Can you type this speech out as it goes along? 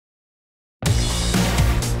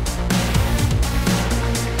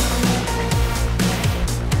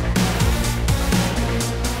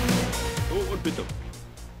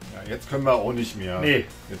können wir auch nicht mehr. Nee.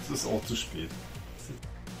 Jetzt ist auch zu spät.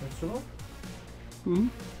 Willst du noch?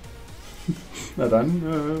 Na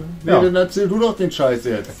dann, dann erzähl du doch den Scheiß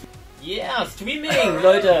jetzt. Yeah, Streaming,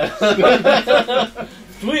 Leute!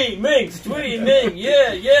 Streaming,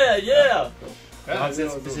 yeah! Ja, das ist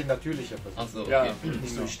jetzt ein bisschen natürlicher. Achso, okay. Ja,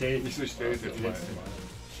 Nicht so gestellt. Nicht so gestellt jetzt mal.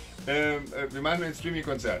 Wir machen ein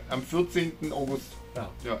Streaming-Konzert am 14. August. Ja.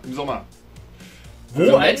 Im Sommer.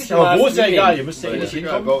 Wo eigentlich? Aber wo ist ja egal, ihr müsst ja eh nicht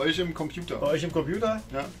hinkommen. Bei euch im Computer. Bei euch im Computer?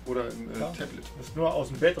 Ja, oder im Tablet. Ist nur aus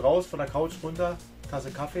dem Bett raus, von der Couch runter, Tasse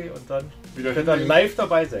Kaffee und dann Wieder könnt ihr live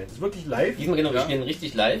dabei sein. Das ist wirklich live. Diesmal genau, wir spielen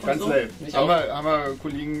richtig live. Ganz und so. live. Nicht Haben wir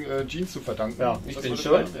Kollegen Jeans zu verdanken. Ja. Ich Was bin wurde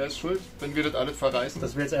schuld. Er ist schuld, wenn wir das alles verreißen.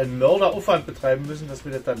 Dass wir jetzt einen Mörderaufwand betreiben müssen, dass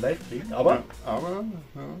wir das dann live kriegen. Aber Ja,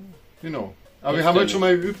 genau. Aber wir haben heute schon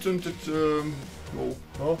mal geübt und das,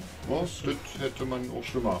 das hätte man auch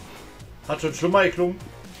schlimmer. hat schon schlimmer geklungen.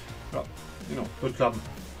 Ja, genau. Wird klappen.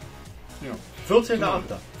 Ja. 14.8.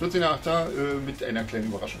 14.8. Mit einer kleinen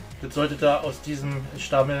Überraschung. Das solltet ihr aus diesem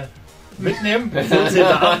Stammel mitnehmen.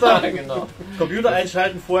 14.8. Genau. Computer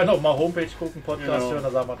einschalten, vorher noch mal Homepage gucken, Podcast Genau. hören,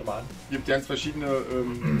 dann sagen wir doch mal an. Gibt ganz verschiedene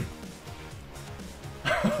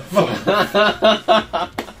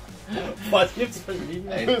Was gibt's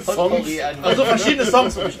verschiedene Ein Songs. Potpourri an- Also verschiedene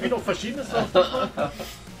Songs. Wir spielen auch verschiedene Songs.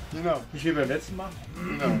 Genau. Nicht wie beim letzten Mal.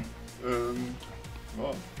 Genau.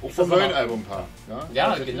 Auch vom neuen Album ein paar.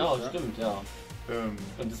 Ja, Das genau, ist, stimmt, ja. Ähm,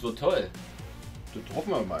 Und das wird toll. das hoffen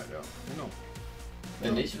wir mal, ja. Genau.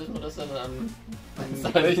 Wenn nicht, wissen wir das dann am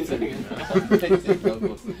 16. 16.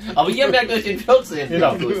 August. Aber ihr merkt euch den 14.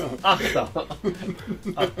 Genau. August. 8.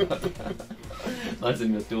 Mann,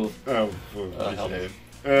 sind wir doof. Ja,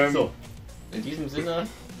 So, in diesem Sinne,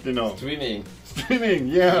 Genau. Streaming. Streaming,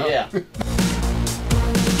 yeah. Yeah.